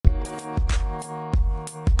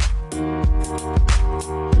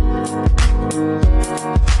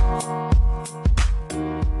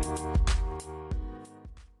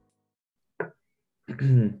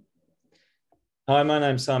Hi, my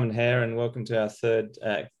name's Simon Hare, and welcome to our third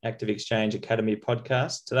Active Exchange Academy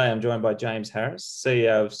podcast. Today, I'm joined by James Harris,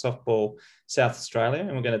 CEO of Softball South Australia,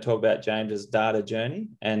 and we're going to talk about James's data journey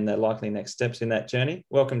and the likely next steps in that journey.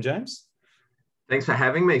 Welcome, James. Thanks for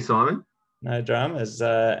having me, Simon. No dramas.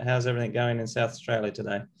 How's everything going in South Australia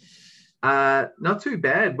today? Not too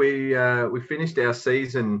bad. We finished our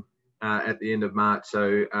season at the end of March,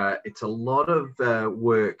 so it's a lot of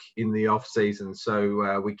work in the off season.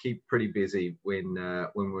 So we keep pretty busy when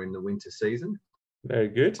we're in the winter season. Very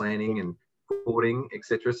good. Planning and reporting,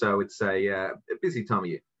 etc. So it's a busy time of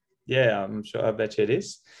year. Yeah, I'm sure. I bet you it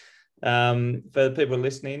is. For the people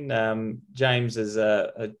listening, James is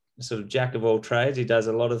a sort of jack of all trades. He does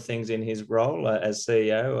a lot of things in his role as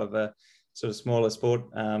CEO of a sort of smaller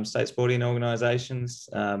state sporting organisations,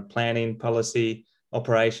 planning, policy,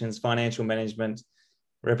 operations, financial management,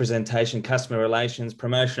 representation, customer relations,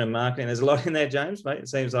 promotion and marketing. There's a lot in there, James, mate. It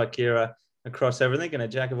seems like you're across everything and a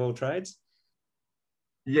jack of all trades.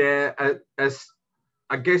 Yeah, as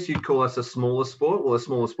I guess you'd call us a smaller sport, well, a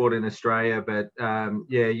smaller sport in Australia, but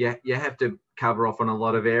you have to cover off on a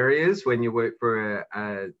lot of areas when you work for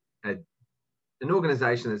an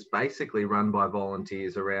organisation that's basically run by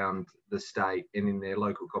volunteers around the state and in their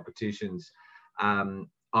local competitions.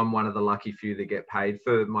 I'm one of the lucky few that get paid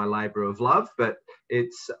for my labour of love, but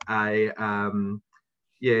it's a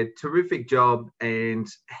terrific job and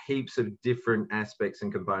heaps of different aspects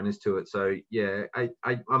and components to it. So yeah,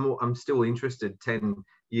 I'm still interested 10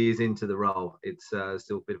 years into the role. It's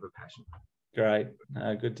still a bit of a passion. Great,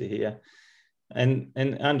 good to hear. And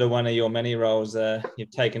under one of your many roles,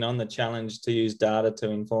 you've taken on the challenge to use data to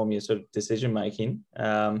inform your sort of decision making.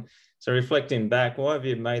 So reflecting back, why have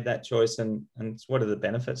you made that choice, and what are the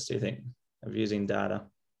benefits, do you think, of using data?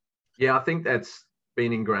 Yeah, I think that's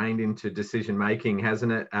been ingrained into decision making,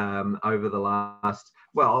 hasn't it? Over the last,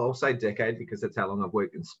 well, I'll say decade, because that's how long I've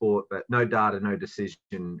worked in sport. But no data, no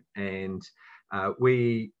decision. And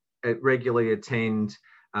we regularly attend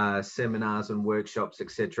seminars and workshops,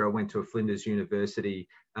 etc. I went to a Flinders University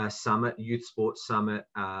summit, youth sports summit.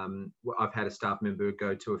 I've had a staff member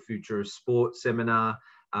go to a future of sport seminar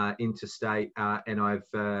interstate, and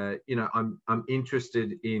I'm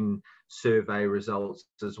interested in survey results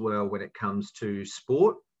as well when it comes to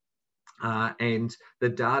sport, and the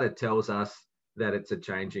data tells us that it's a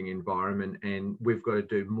changing environment, and we've got to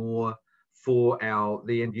do more for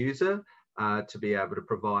the end user to be able to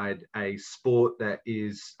provide a sport that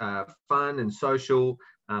is fun and social,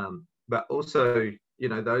 but also,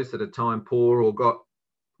 those that are time poor or got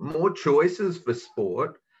more choices for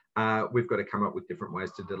sport. We've got to come up with different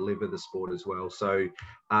ways to deliver the sport as well. So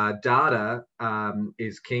data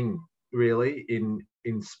is king, really,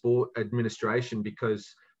 in sport administration,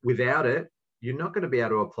 because without it, you're not going to be able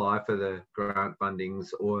to apply for the grant fundings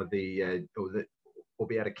or be able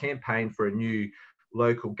to campaign for a new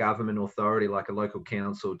local government authority like a local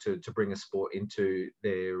council to bring a sport into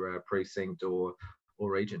their precinct or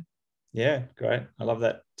region. Yeah, great. I love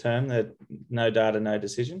that term, that no data, no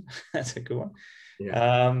decision. That's a good one.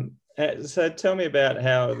 Yeah. So tell me about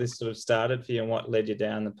how this sort of started for you and what led you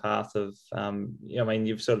down the path of,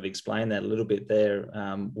 you've sort of explained that a little bit there,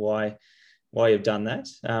 why you've done that.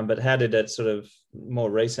 But how did it sort of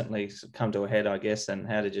more recently come to a head, I guess, and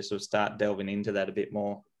how did you sort of start delving into that a bit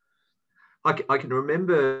more? I can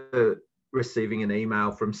remember receiving an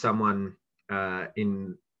email from someone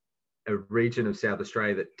in a region of South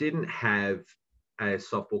Australia that didn't have a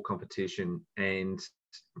softball competition, and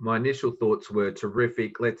my initial thoughts were,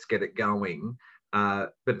 terrific, let's get it going.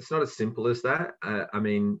 But it's not as simple as that.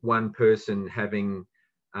 One person having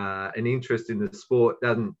an interest in the sport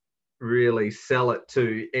doesn't really sell it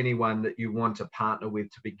to anyone that you want to partner with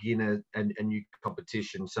to begin a new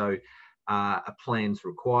competition. So a plan's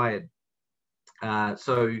required.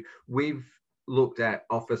 So we've looked at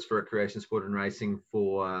Office for Recreation, Sport and Racing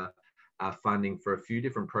for funding for a few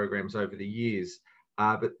different programs over the years.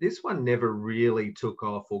 But this one never really took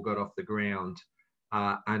off or got off the ground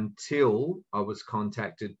until I was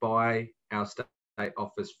contacted by our state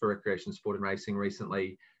Office for Recreation, Sport and Racing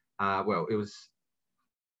recently. It was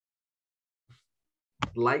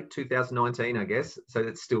late 2019, I guess. So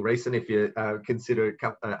that's still recent if you consider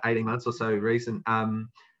 18 months or so recent,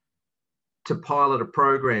 to pilot a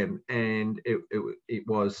program. And it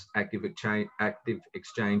was Active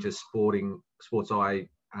Exchange's Sports Eye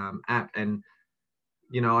app. And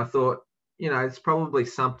I thought, it's probably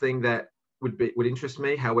something that would interest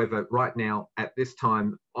me. However, right now at this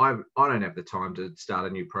time, I don't have the time to start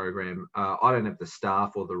a new program. I don't have the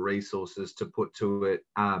staff or the resources to put to it.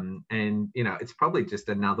 And it's probably just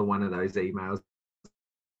another one of those emails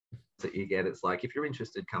that you get. It's like, if you're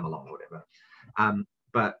interested, come along, whatever.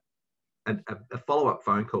 But a follow-up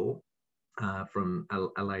phone call from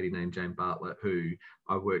a lady named Jane Bartlett, who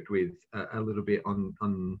I worked with a little bit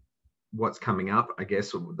on what's coming up, I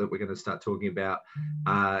guess, that we're going to start talking about.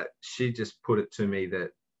 She just put it to me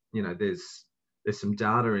that, you know, there's some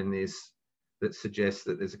data in this that suggests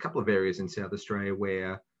that there's a couple of areas in South Australia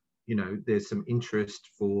where, you know, there's some interest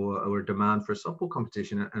for or a demand for a softball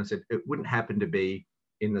competition. And I said it wouldn't happen to be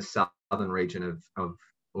in the southern region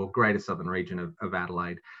or greater southern region of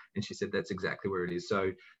Adelaide. And she said that's exactly where it is.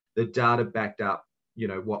 So the data backed up, you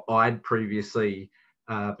know, what I'd previously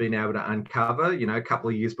been able to uncover, you know, a couple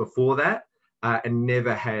of years before that, and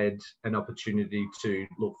never had an opportunity to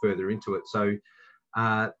look further into it. So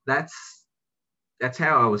that's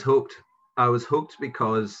how I was hooked. I was hooked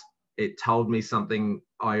because it told me something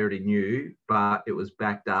I already knew, but it was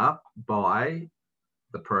backed up by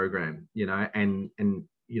the program, you know, and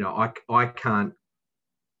you know, I can't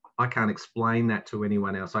explain that to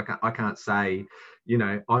anyone else. I can't say, you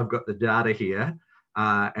know, I've got the data here,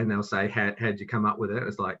 and they'll say, how'd you come up with it?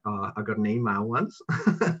 It's like, oh, I got an email once.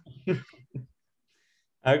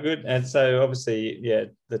 Oh, good. And so obviously, yeah,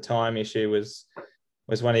 the time issue was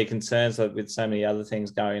one of your concerns, like with so many other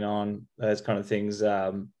things going on, those kind of things.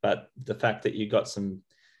 But the fact that you got some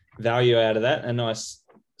value out of that, a nice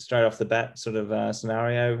straight off the bat sort of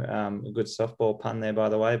scenario, a good softball pun there, by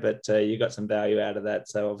the way, but you got some value out of that.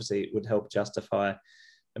 So obviously it would help justify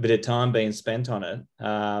a bit of time being spent on it.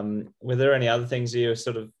 Were there any other things you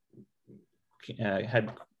sort of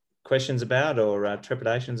had questions about or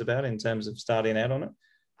trepidations about in terms of starting out on it?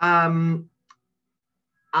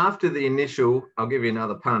 After the initial, I'll give you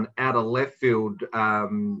another pun, out of left field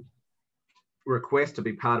request to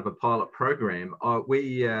be part of a pilot program,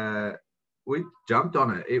 we jumped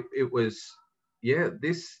on it. It was, yeah,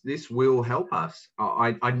 this will help us.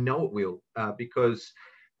 I know it will, because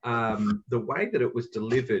the way that it was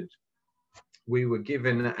delivered, we were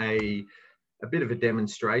given a bit of a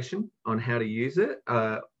demonstration on how to use it,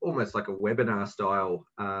 almost like a webinar style,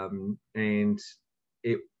 and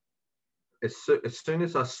it. As soon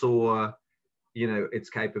as I saw, you know, its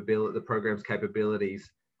capability, the program's capabilities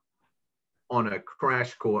on a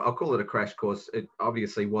crash course, I'll call it a crash course. It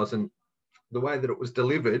obviously wasn't the way that it was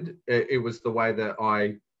delivered. It was the way that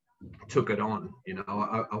I took it on. You know,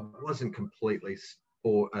 I wasn't completely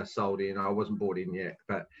sold in. I wasn't bought in yet,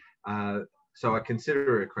 but so I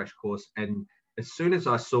consider it a crash course. And as soon as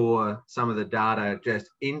I saw some of the data, just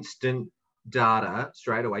instant data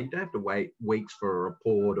straight away. You don't have to wait weeks for a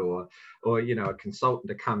report or you know, a consultant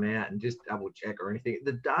to come out and just double check or anything.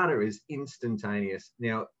 The data is instantaneous.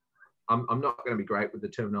 Now, I'm not going to be great with the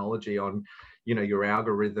terminology on, you know, your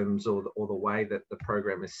algorithms or the way that the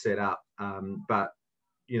program is set up, but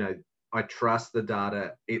you know, I trust the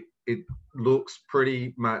data. It looks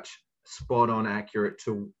pretty much spot on accurate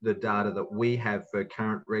to the data that we have for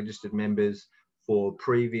current registered members, for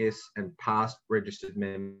previous and past registered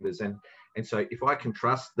members, and so if I can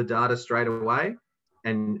trust the data straight away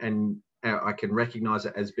and I can recognize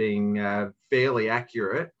it as being fairly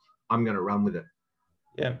accurate, I'm going to run with it.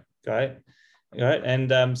 Yeah, great.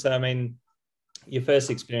 And so, I mean, your first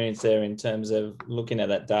experience there in terms of looking at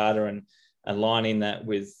that data and aligning that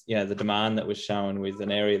with, you know, the demand that was shown with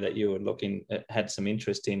an area that you were had some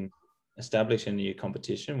interest in establishing a new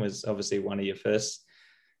competition was obviously one of your first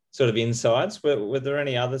sort of insights. Were there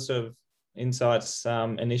any other sort of insights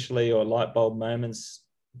initially or light bulb moments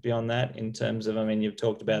beyond that in terms of, I mean, you've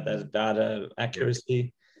talked about that data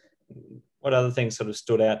accuracy. What other things sort of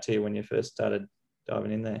stood out to you when you first started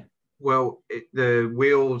diving in there? Well, the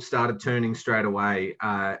wheel started turning straight away.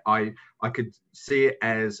 I could see it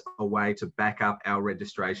as a way to back up our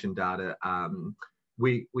registration data.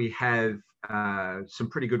 We have some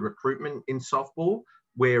pretty good recruitment in softball,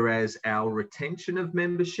 whereas our retention of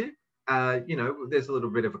membership, you know, there's a little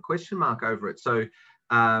bit of a question mark over it. So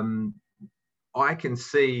I can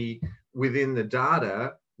see within the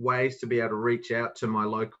data ways to be able to reach out to my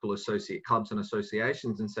local associate clubs and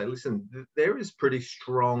associations and say, listen, there is pretty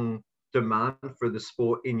strong demand for the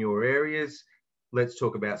sport in your areas. Let's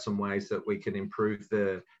talk about some ways that we can improve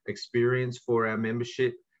the experience for our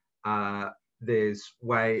membership. There's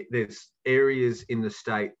areas in the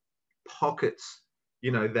state, pockets,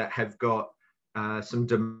 you know, that have got some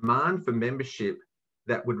demand for membership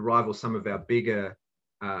that would rival some of our bigger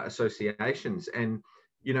associations. And,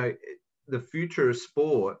 you know, the future of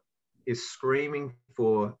sport is screaming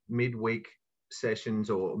for midweek sessions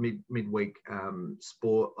or midweek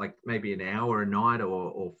sport, like maybe an hour a night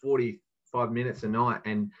or 45 minutes a night.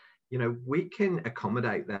 And, you know, we can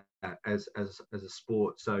accommodate that as a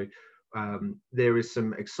sport. So there is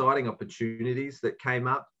some exciting opportunities that came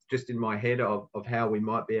up just in my head of how we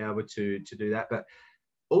might be able to do that. But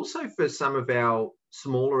also for some of our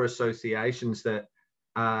smaller associations that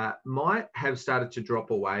might have started to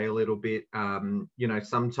drop away a little bit.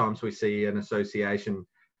 Sometimes we see an association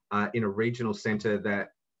in a regional centre that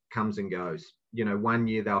comes and goes. One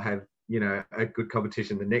year they'll have, a good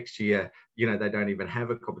competition. The next year, they don't even have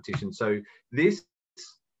a competition. So this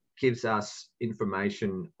gives us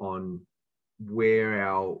information on where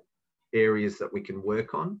our areas that we can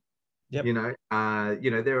work on. Yep. We know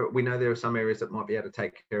there are some areas that might be able to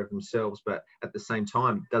take care of themselves, but at the same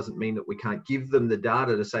time, it doesn't mean that we can't give them the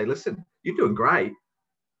data to say, listen, you're doing great,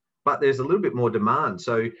 but there's a little bit more demand.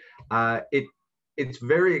 So it's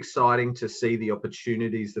very exciting to see the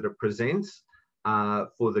opportunities that it presents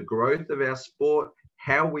for the growth of our sport,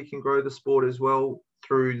 how we can grow the sport as well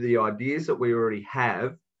through the ideas that we already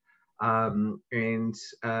have. I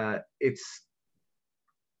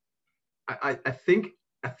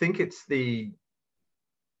think it's the,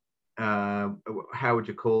 how would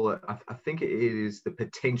you call it? I think it is the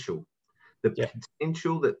potential.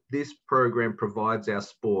 Potential that this program provides our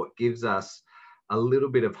sport gives us a little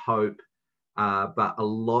bit of hope, but a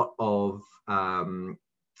lot of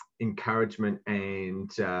encouragement and,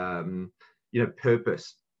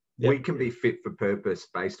 purpose. Yep. We can be fit for purpose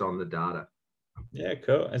based on the data. Yeah,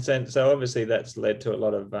 cool. And so obviously that's led to a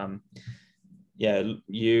lot of,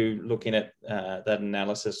 you looking at that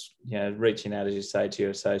analysis, reaching out, as you say, to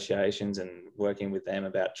your associations and working with them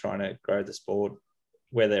about trying to grow the sport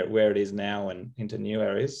where it is now and into new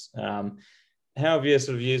areas. How have you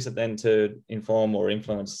sort of used it then to inform or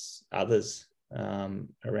influence others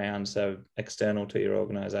around, so external to your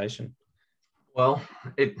organisation? Well,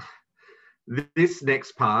 this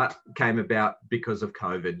next part came about because of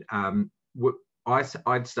COVID.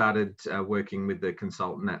 I'd started working with the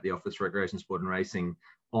consultant at the Office of Recreation, Sport and Racing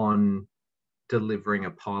on delivering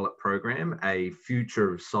a pilot program, a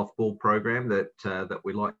future of softball program that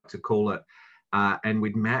we like to call it. And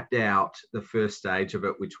we'd mapped out the first stage of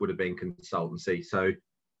it, which would have been consultancy. So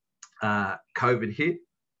COVID hit.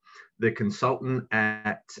 The consultant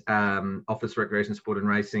at Office of Recreation, Sport and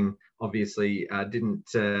Racing obviously was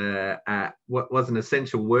an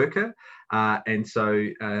essential worker. And so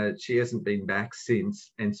she hasn't been back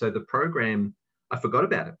since. And so the program, I forgot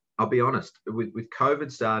about it. I'll be honest. With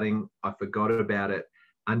COVID starting, I forgot about it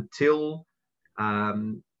until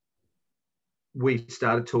we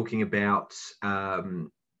started talking about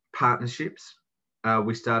partnerships.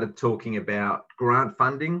 We started talking about grant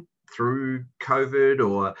funding through COVID,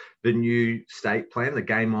 or the new state plan, the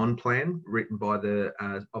Game On plan, written by the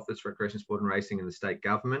Office of Recreation, Sport and Racing and the state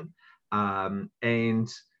government.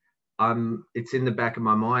 It's in the back of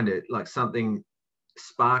my mind. It like something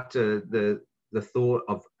sparked the thought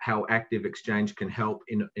of how Active Exchange can help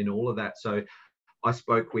in all of that. So I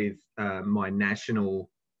spoke with my national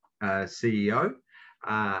CEO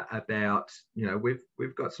about,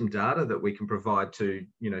 we've got some data that we can provide to,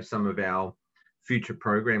 some of our future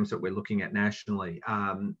programs that we're looking at nationally.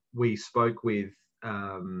 We spoke with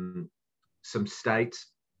some states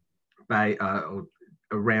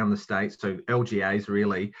around the states, so LGAs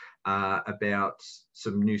really, about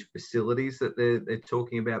some new facilities that they're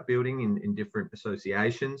talking about building in different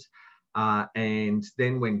associations. And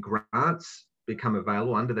then when grants become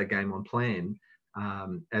available under the Game On plan,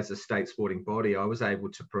 as a state sporting body, I was able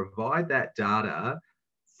to provide that data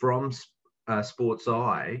from Sports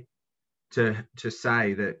Eye to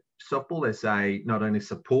say that Softball SA not only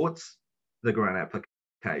supports the grant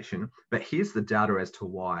application, but here's the data as to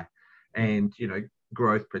why. And,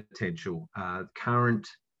 growth potential, current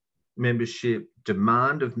membership,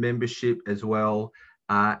 demand of membership as well.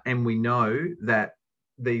 And we know that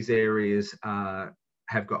these areas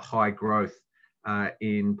have got high growth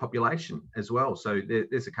in population as well. So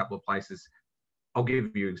there's a couple of places. I'll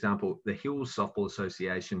give you an example. The Hills Softball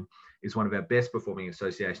Association is one of our best performing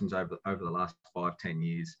associations over the last 5-10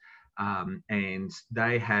 years. And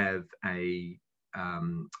they have a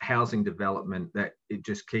housing development that it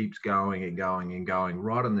just keeps going and going and going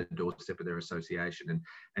right on the doorstep of their association.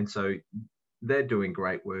 And so they're doing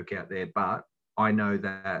great work out there. But I know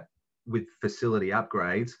that with facility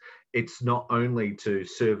upgrades, it's not only to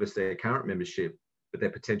service their current membership, but their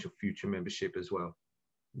potential future membership as well.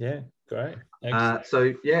 Yeah, great.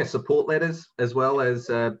 So yeah, support letters as well as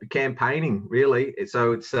campaigning, really.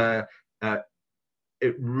 So it's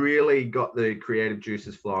it really got the creative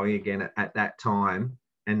juices flowing again at that time,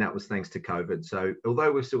 and that was thanks to COVID. So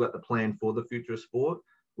although we've still got the plan for the future of sport,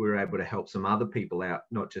 we were able to help some other people out,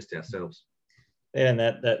 not just ourselves. Yeah, and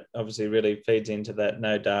that obviously really feeds into that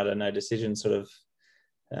no data, no decision sort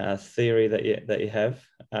of theory that you have.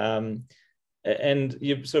 And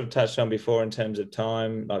you sort of touched on before in terms of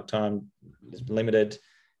time, like time is limited.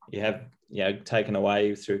 You have, taken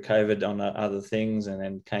away through COVID on other things, and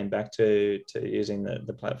then came back to using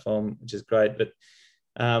the platform, which is great. But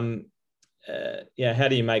how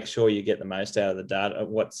do you make sure you get the most out of the data?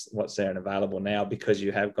 What's there and available now, because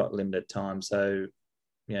you have got limited time? So,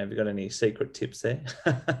 have you got any secret tips there?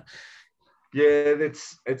 Yeah,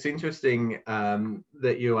 it's interesting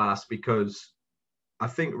that you asked, because I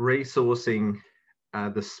think resourcing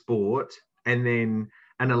the sport, and then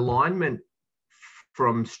an alignment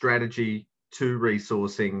from strategy to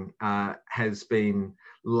resourcing has been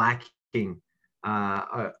lacking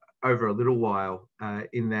over a little while,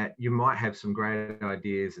 in that you might have some great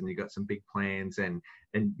ideas and you've got some big plans, and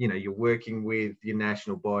you're working with your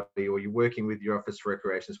national body, or you're working with your Office for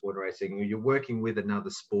Recreation, Sport and Racing, or you're working with another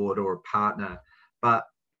sport or a partner, but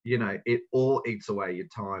it all eats away your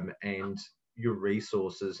time and your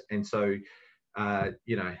resources. And so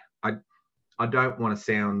I don't want to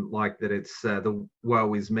sound like that it's the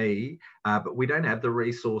woe is me, but we don't have the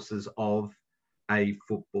resources of a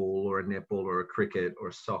football or a netball or a cricket or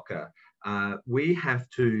a soccer. We have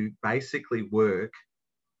to basically work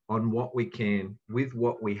on what we can with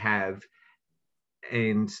what we have.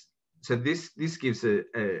 And so this gives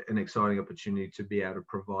an exciting opportunity to be able to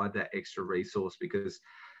provide that extra resource, because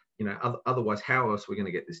otherwise, how else are we going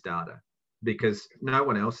to get this data? Because no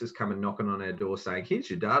one else is coming knocking on our door saying, here's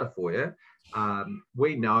your data for you.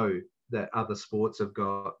 We know that other sports have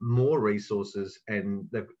got more resources, and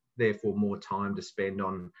they've therefore more time to spend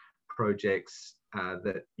on projects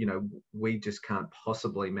that we just can't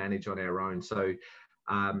possibly manage on our own. So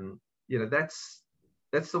that's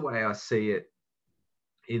the way I see it,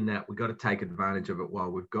 in that we've got to take advantage of it while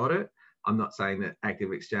we've got it. I'm not saying that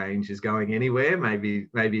Active Exchange is going anywhere. Maybe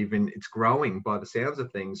even it's growing by the sounds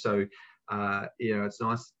of things. So it's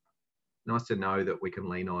nice to know that we can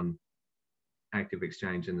lean on Active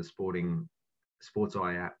Exchange and the Sports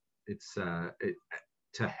Eye app. It's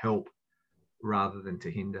to help rather than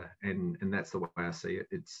to hinder, and that's the way I see it.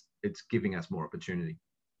 It's giving us more opportunity.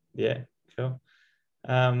 Yeah, cool.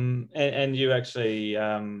 And you actually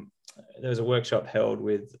there was a workshop held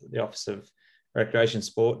with the Office of Recreation,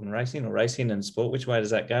 Sport and Racing, or Racing and Sport. Which way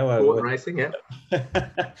does that go? Sport and Racing, yeah.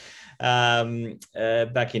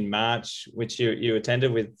 Back in March, which you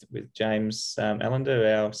attended with James Allender,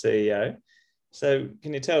 our CEO. So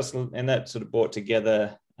can you tell us, and that sort of brought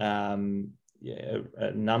together a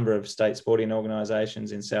number of state sporting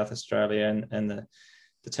organisations in South Australia and the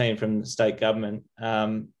team from the state government.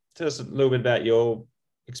 Tell us a little bit about your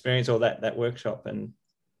experience, or that workshop, and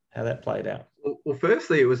how that played out. Well,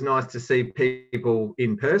 firstly, it was nice to see people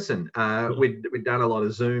in person. We'd done a lot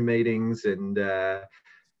of Zoom meetings and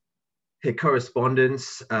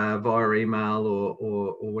correspondence via email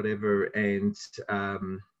or whatever. And I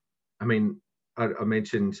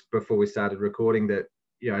mentioned before we started recording that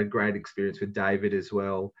I had great experience with David as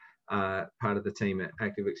well, part of the team at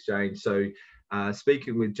Active Exchange. So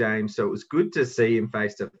speaking with James, so it was good to see him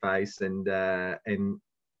face to face and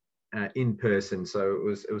in person. So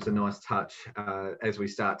it was a nice touch as we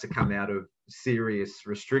start to come out of serious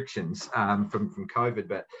restrictions from COVID.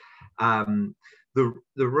 But the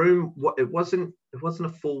room, it wasn't a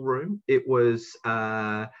full room. It was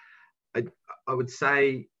I would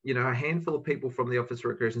say a handful of people from the Office of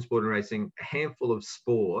Recreation, Sport and Racing, a handful of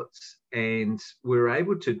sports, and we were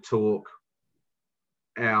able to talk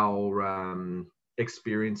our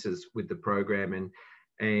experiences with the program.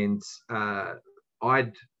 And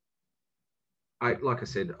like I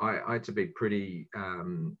said, I had to be pretty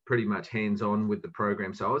much hands-on with the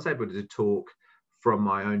program. So I was able to talk from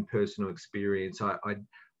my own personal experience.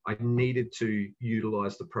 I needed to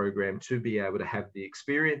utilize the program to be able to have the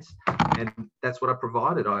experience, and that's what I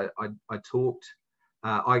provided. I talked.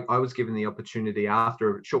 I was given the opportunity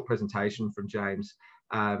after a short presentation from James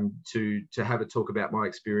to have a talk about my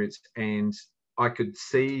experience, and I could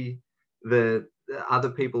see the other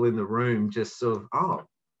people in the room just sort of, oh,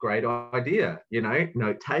 great idea,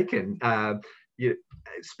 note taken.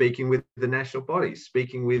 Speaking with the national bodies,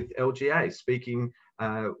 speaking with LGA, speaking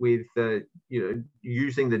with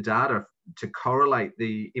using the data to correlate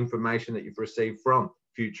the information that you've received from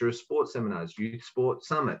future of sport seminars, youth sport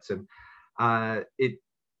summits, and it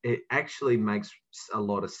actually makes a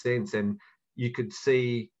lot of sense. And you could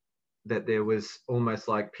see that there was almost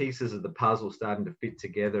like pieces of the puzzle starting to fit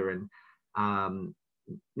together. And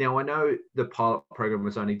now I know the pilot program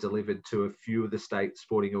was only delivered to a few of the state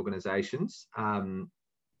sporting organisations,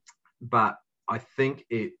 but I think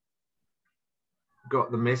the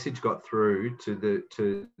message got through to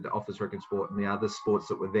the Office of Rec and Sport and the other sports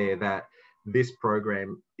that were there, that this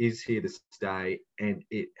program is here to stay, and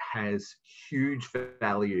it has huge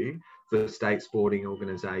value for state sporting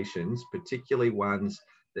organisations, particularly ones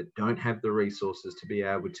that don't have the resources to be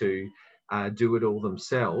able to do it all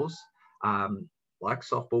themselves, like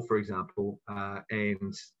softball, for example.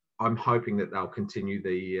 And I'm hoping that they'll continue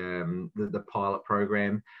the pilot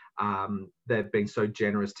program. They've been so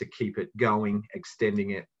generous to keep it going,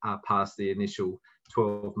 extending it past the initial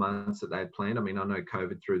 12 months that they had planned. I mean, I know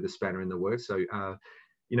COVID threw the spanner in the works. So,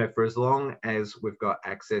 for as long as we've got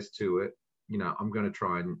access to it, I'm going to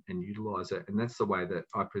try and utilise it. And that's the way that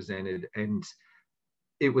I presented. And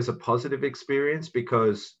it was a positive experience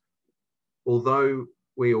because although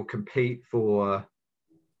we all compete for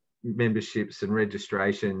memberships and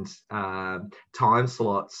registrations, time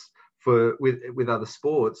slots with other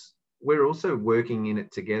sports, we're also working in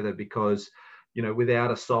it together because,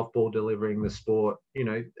 without a softball delivering the sport,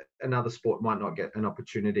 another sport might not get an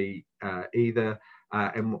opportunity either.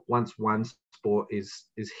 And once one sport is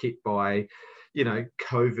hit by,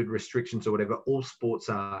 COVID restrictions or whatever, all sports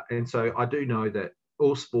are. And so I do know that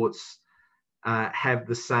all sports have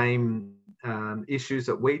the same issues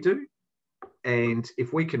that we do. And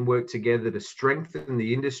if we can work together to strengthen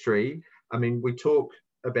the industry, I mean, we talk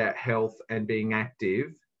about health and being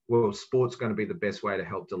active. Well, sport's going to be the best way to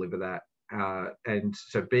help deliver that. And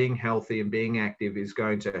so being healthy and being active is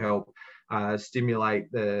going to help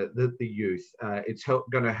stimulate the youth. It's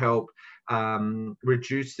going to help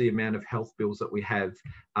reduce the amount of health bills that we have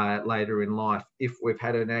later in life if we've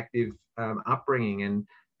had an active upbringing.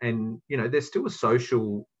 And there's still a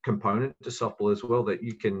social component to softball as well, that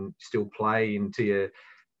you can still play into your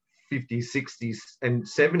 50s, 60s and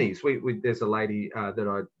 70s. There's a lady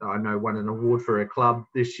that I know won an award for a club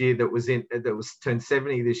this year that was turned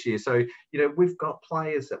 70 this year. So, we've got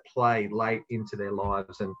players that play late into their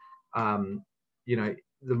lives. And,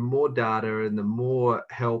 the more data and the more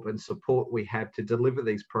help and support we have to deliver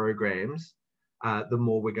these programs, the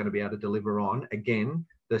more we're going to be able to deliver on, again,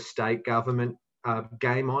 the state government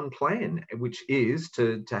game on plan, which is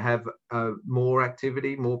to have more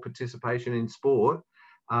activity, more participation in sport.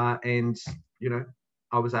 And,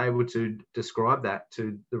 I was able to describe that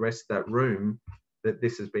to the rest of that room, that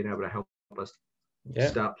this has been able to help us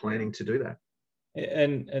start planning to do that.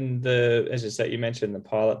 And as you said, you mentioned the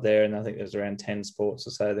pilot there, and I think there's around 10 sports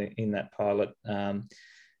or so in that pilot. And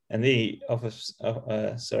the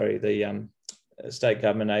state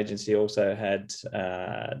government agency also had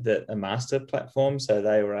a master platform, so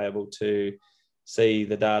they were able to see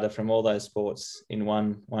the data from all those sports in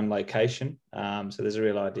one location. So there's a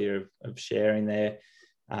real idea of sharing there.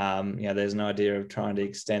 There's an idea of trying to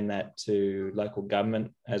extend that to local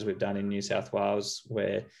government, as we've done in New South Wales,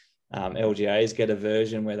 where LGAs get a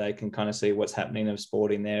version where they can kind of see what's happening of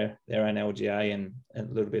sport in their own LGA and a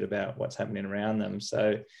little bit about what's happening around them.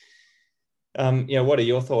 So, what are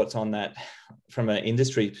your thoughts on that from an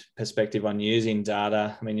industry perspective on using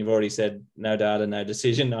data? I mean, you've already said no data, no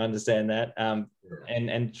decision. I understand that.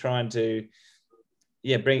 And trying to,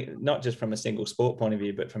 bring not just from a single sport point of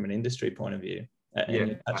view, but from an industry point of view. And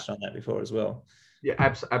you touched on that before as well. Yeah,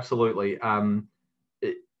 absolutely. I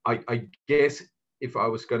guess if I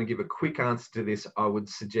was going to give a quick answer to this, I would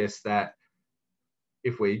suggest that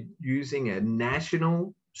if we're using a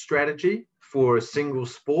national strategy for a single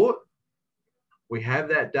sport, we have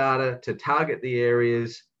that data to target the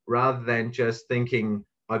areas rather than just thinking,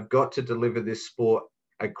 I've got to deliver this sport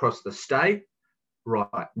across the state.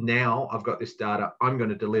 Right, now I've got this data, I'm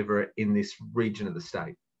going to deliver it in this region of the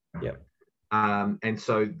state. Yep. And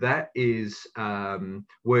so that is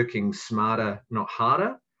working smarter, not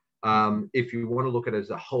harder. If you want to look at it as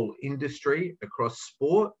a whole industry across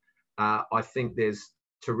sport, I think there's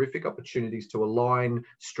terrific opportunities to align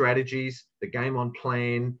strategies, the game on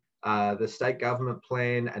plan, the state government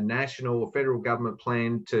plan, a national or federal government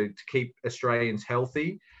plan to keep Australians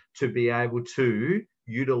healthy, to be able to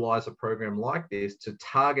utilise a program like this to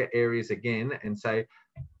target areas again and say,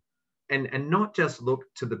 and not just look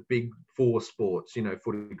to the big four sports,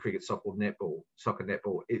 footy, cricket, softball, netball, soccer,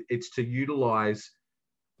 netball. It's to utilise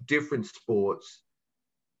different sports.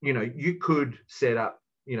 You could set up,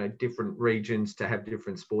 different regions to have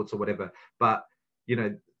different sports or whatever, but,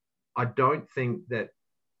 I don't think that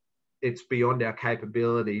it's beyond our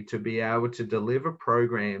capability to be able to deliver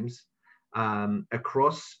programs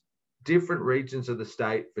across different regions of the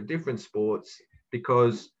state for different sports,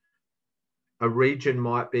 because a region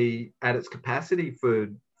might be at its capacity for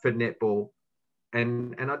netball.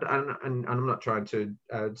 And I'm not trying to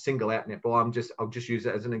single out netball. I'll just use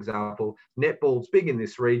it as an example. Netball's big in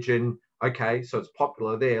this region. Okay, so it's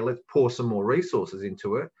popular there. Let's pour some more resources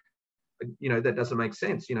into it. that doesn't make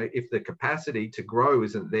sense. If the capacity to grow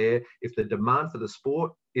isn't there, if the demand for the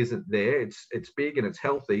sport isn't there, it's big and it's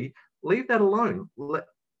healthy, leave that alone.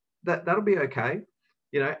 That'll be okay.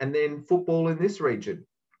 And then football in this region,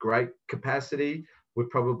 great capacity. We're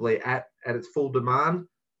probably at its full demand.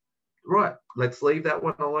 Right, let's leave that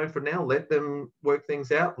one alone for now. Let them work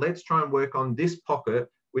things out. Let's try and work on this pocket,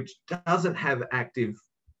 which doesn't have active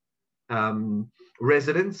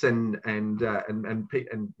residents and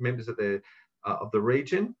members of the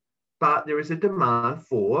region, but there is a demand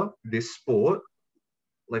for this sport.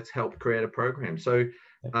 Let's help create a program. So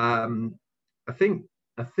I think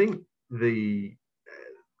the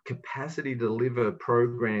capacity to deliver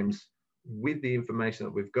programs with the information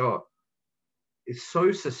that we've got is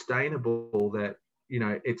so sustainable that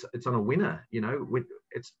it's on a winner.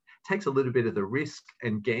 It takes a little bit of the risk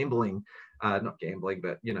and gambling, not gambling,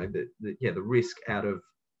 but the risk out of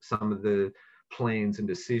some of the plans and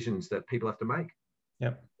decisions that people have to make.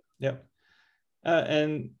 Yep.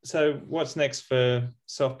 And so what's next for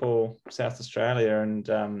Softball South Australia,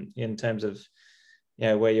 and in terms of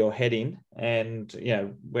where you're heading, and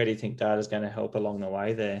where do you think data is going to help along the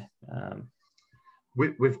way there?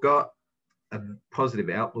 We've got a positive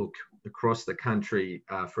outlook across the country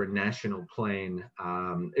for a national plan.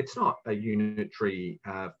 It's not a unitary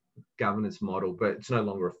governance model, but it's no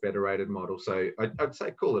longer a federated model. So I'd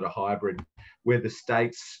say call it a hybrid, where the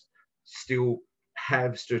states still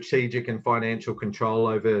have strategic and financial control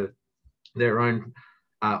over their own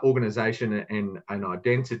organisation and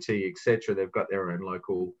identity, etc. They've got their own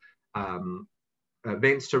local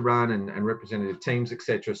events to run and representative teams,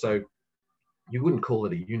 etc. So you wouldn't call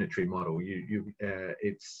it a unitary model.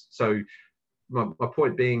 It's so. My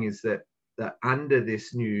point being is that under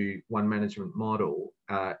this new one management model,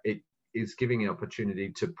 it is giving an opportunity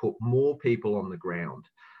to put more people on the ground,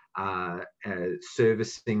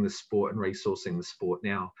 servicing the sport and resourcing the sport.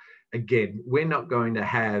 Now, again, we're not going to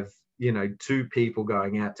have 2 people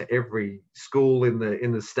going out to every school in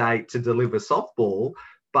the state to deliver softball,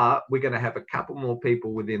 but we're going to have a couple more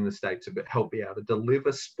people within the state to help be able to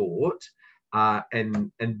deliver sport,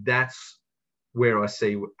 and that's where I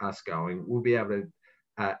see us going. We'll be able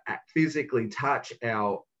to physically touch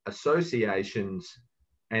our associations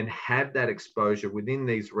and have that exposure within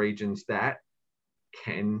these regions that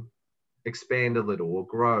can expand a little or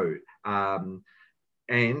grow.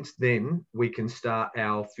 And then we can start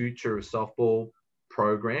our Future of Softball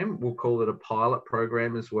program. We'll call it a pilot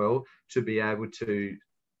program as well, to be able to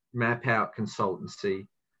map out consultancy,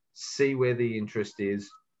 see where the interest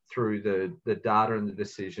is through the data and the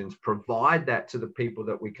decisions, provide that to the people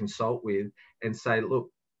that we consult with and say, look,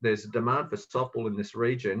 there's a demand for softball in this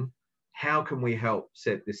region. How can we help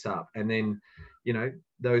set this up? And then,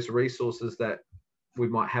 those resources that we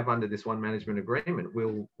might have under this one management agreement,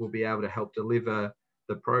 we'll be able to help deliver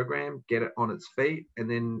the program, get it on its feet, and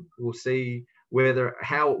then we'll see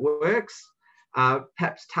how it works.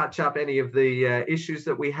 Perhaps touch up any of the issues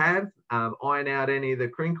that we have, iron out any of the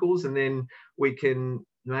crinkles, and then we can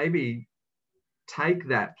maybe take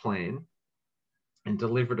that plan and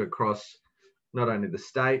deliver it across not only the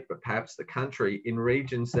state, but perhaps the country in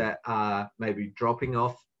regions that are maybe dropping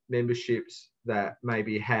off memberships, that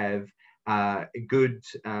maybe have good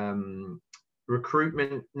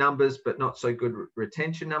recruitment numbers, but not so good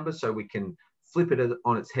retention numbers. So we can flip it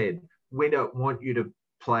on its head. We don't want you to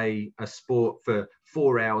play a sport for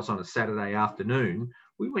 4 hours on a Saturday afternoon.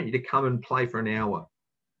 We want you to come and play for an hour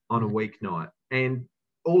on a weeknight. And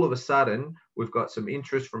all of a sudden, we've got some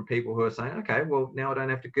interest from people who are saying, okay, well, now I don't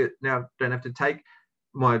have to take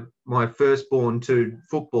my firstborn to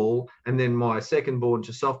football and then my secondborn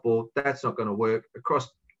to softball. That's not going to work across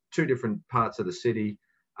 2 different parts of the city.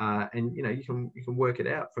 And you can work it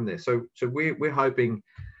out from there. So we're hoping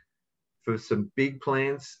for some big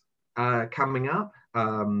plans coming up.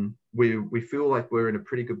 We feel like we're in a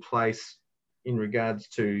pretty good place in regards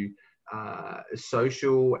to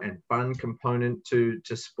social and fun component to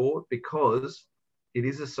sport, because it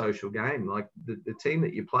is a social game. Like the team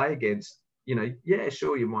that you play against,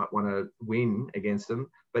 sure, you might want to win against them,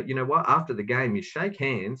 but you know what? After the game, you shake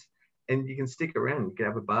hands and you can stick around. You can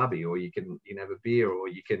have a barbie, or you can have a beer, or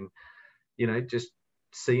you can, just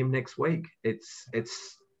see them next week. It's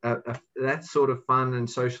that sort of fun and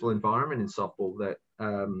social environment in softball that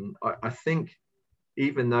I think,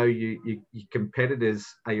 even though your competitors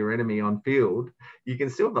are your enemy on field, you can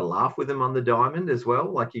still have a laugh with them on the diamond as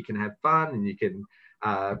well. Like, you can have fun and you can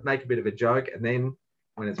make a bit of a joke, and then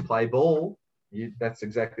when it's play ball, that's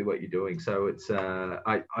exactly what you're doing. So it's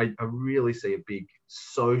I really see a big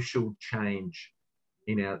social change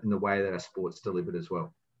in the way that our sport's delivered as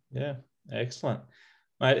well. Yeah, excellent.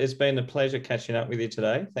 Mate, it's been a pleasure catching up with you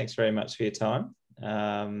today. Thanks very much for your time.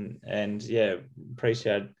 And yeah,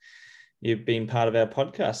 appreciate you being part of our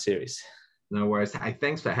podcast series. No worries. Hey,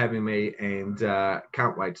 thanks for having me, and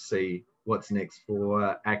can't wait to see what's next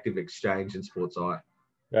for Active Exchange and Sports Eye.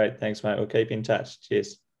 Great. Thanks, mate. We'll keep in touch.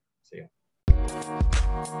 Cheers. See ya.